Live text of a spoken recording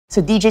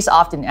So DJs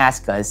often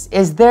ask us,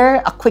 is there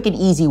a quick and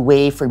easy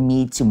way for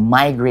me to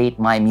migrate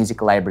my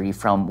music library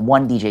from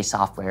one DJ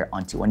software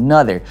onto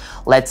another?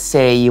 Let's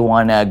say you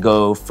want to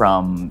go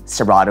from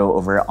Serato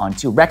over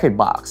onto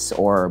Rekordbox,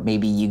 or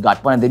maybe you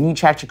got one of the new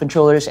Traktor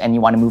controllers and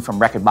you want to move from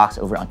Rekordbox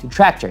over onto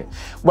Traktor.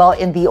 Well,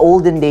 in the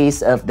olden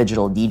days of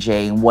digital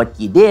DJing, what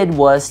you did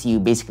was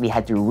you basically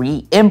had to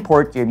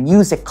re-import your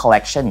music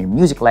collection, your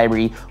music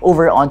library,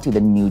 over onto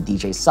the new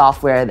DJ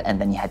software,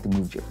 and then you had to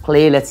move your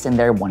playlists in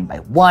there one by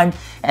one.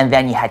 And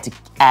then you had to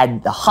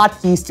add the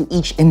hotkeys to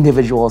each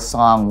individual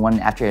song one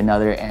after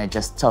another, and it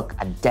just took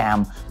a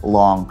damn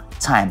long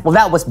time. Well,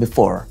 that was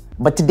before.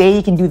 But today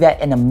you can do that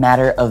in a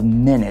matter of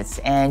minutes,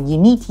 and you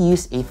need to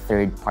use a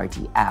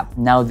third-party app.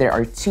 Now, there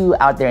are two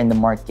out there in the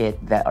market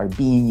that are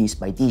being used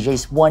by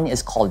DJs. One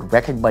is called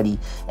Rekordbox,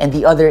 and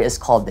the other is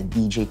called the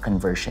DJ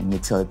Conversion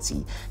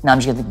Utility. Now,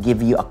 I'm just going to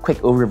give you a quick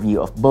overview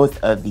of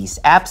both of these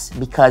apps,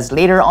 because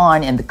later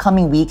on in the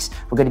coming weeks,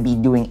 we're going to be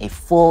doing a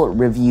full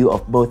review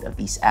of both of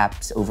these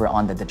apps over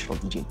on the Digital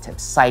DJ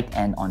Tips site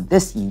and on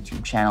this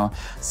YouTube channel.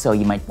 So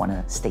you might want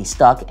to stay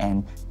stuck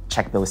and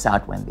check those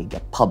out when they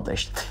get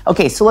published.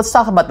 Okay, so let's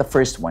talk about the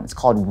first one. It's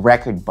called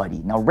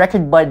Rekordbox. Now,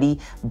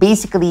 Rekordbox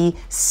basically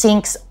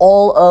syncs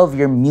all of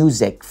your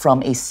music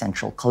from a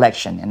central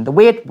collection. And the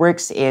way it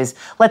works is,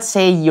 let's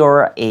say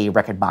you're a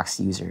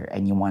Rekordbox user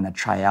and you want to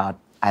try out,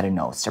 I don't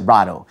know,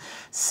 Serato.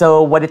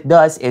 So what it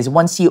does is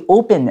once you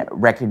open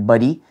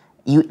Rekordbox,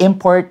 you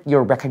import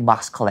your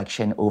Rekordbox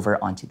collection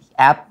over onto the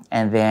app,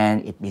 and then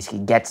it basically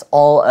gets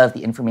all of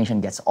the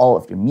information, gets all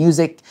of your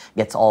music,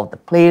 gets all of the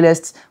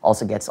playlists,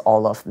 also gets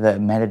all of the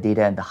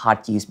metadata and the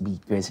hotkeys,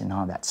 beat grids, and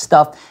all that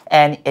stuff,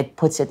 and it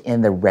puts it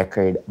in the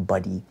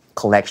Rekordbox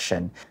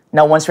collection.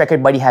 Now, once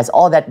Rekordbox has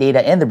all that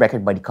data in the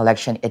Rekordbox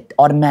collection, it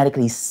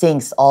automatically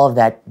syncs all of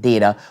that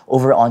data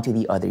over onto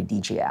the other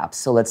DJ apps.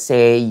 So let's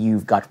say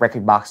you've got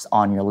Rekordbox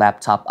on your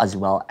laptop as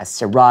well as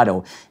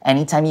Serato.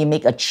 Anytime you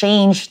make a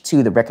change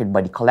to the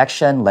Rekordbox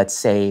collection, let's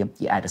say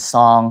you add a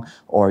song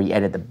or you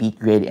edit the beat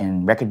grid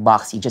in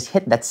Rekordbox, you just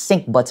hit that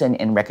sync button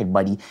in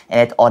Rekordbox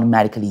and it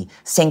automatically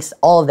syncs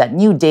all of that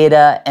new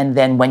data. And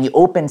then when you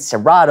open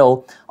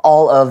Serato,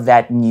 all of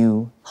that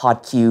new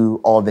hot queue,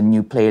 all the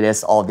new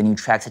playlists, all the new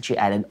tracks that you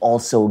added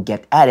also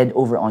get added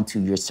over onto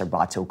your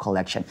Serato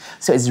collection.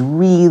 So it's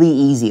really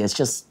easy. It's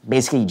just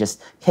basically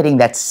just hitting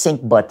that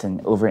sync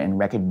button over in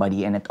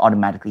Rekordbox and it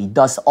automatically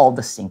does all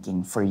the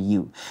syncing for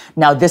you.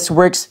 Now, this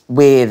works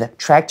with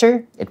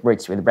Traktor, it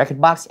works with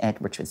Rekordbox, and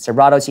it works with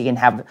Serato. So you can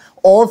have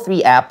all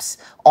three apps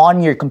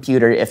on your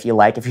computer if you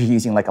like, if you're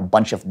using like a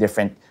bunch of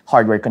different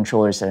hardware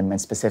controllers that are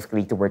meant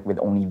specifically to work with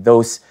only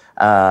those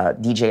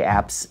DJ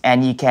apps.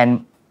 And you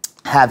can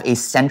have a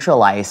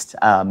centralized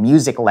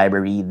music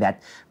library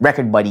that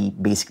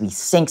Rekordbox basically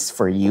syncs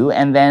for you,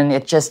 and then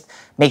it just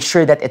makes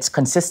sure that it's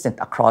consistent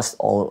across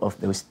all of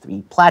those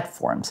three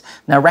platforms.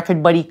 Now,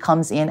 Rekordbox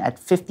comes in at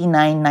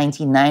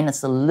 $59.99.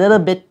 It's a little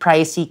bit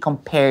pricey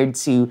compared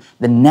to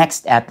the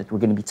next app that we're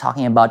going to be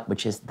talking about,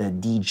 which is the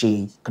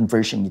DJ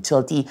Conversion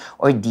Utility,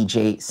 or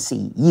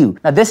DJCU.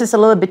 Now, this is a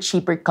little bit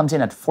cheaper. It comes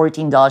in at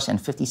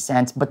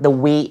 $14.50, but the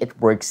way it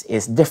works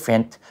is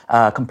different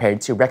compared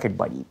to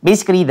Rekordbox.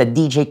 Basically, the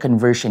DJ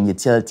Conversion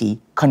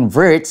Utility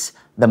converts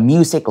the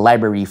music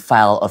library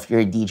file of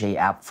your DJ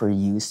app for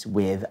use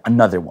with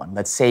another one.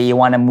 Let's say you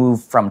want to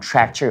move from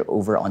Traktor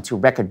over onto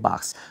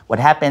Rekordbox. What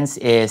happens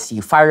is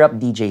you fire up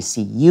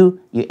DJCU,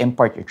 you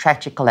import your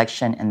Traktor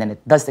collection, and then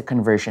it does the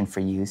conversion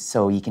for you.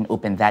 So you can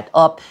open that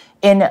up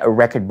in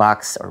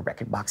Rekordbox or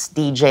Rekordbox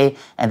DJ,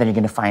 and then you're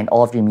going to find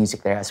all of your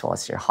music there, as well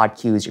as your hot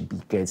cues, your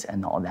beat grids,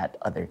 and all that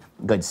other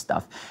good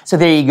stuff. So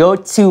there you go,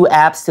 two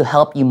apps to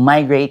help you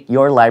migrate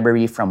your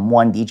library from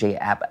one DJ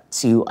app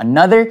to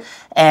another,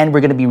 and we're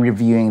going to be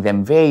reviewing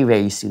them very,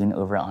 very soon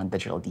over on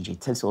Digital DJ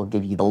Tips. We'll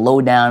give you the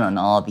lowdown on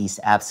all of these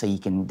apps so you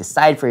can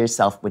decide for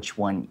yourself which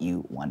one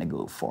you want to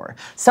go for.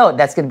 So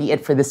that's going to be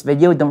it for this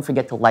video. Don't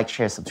forget to like,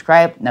 share,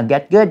 subscribe. Now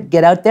get good,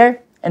 get out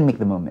there, and make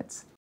the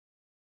moments.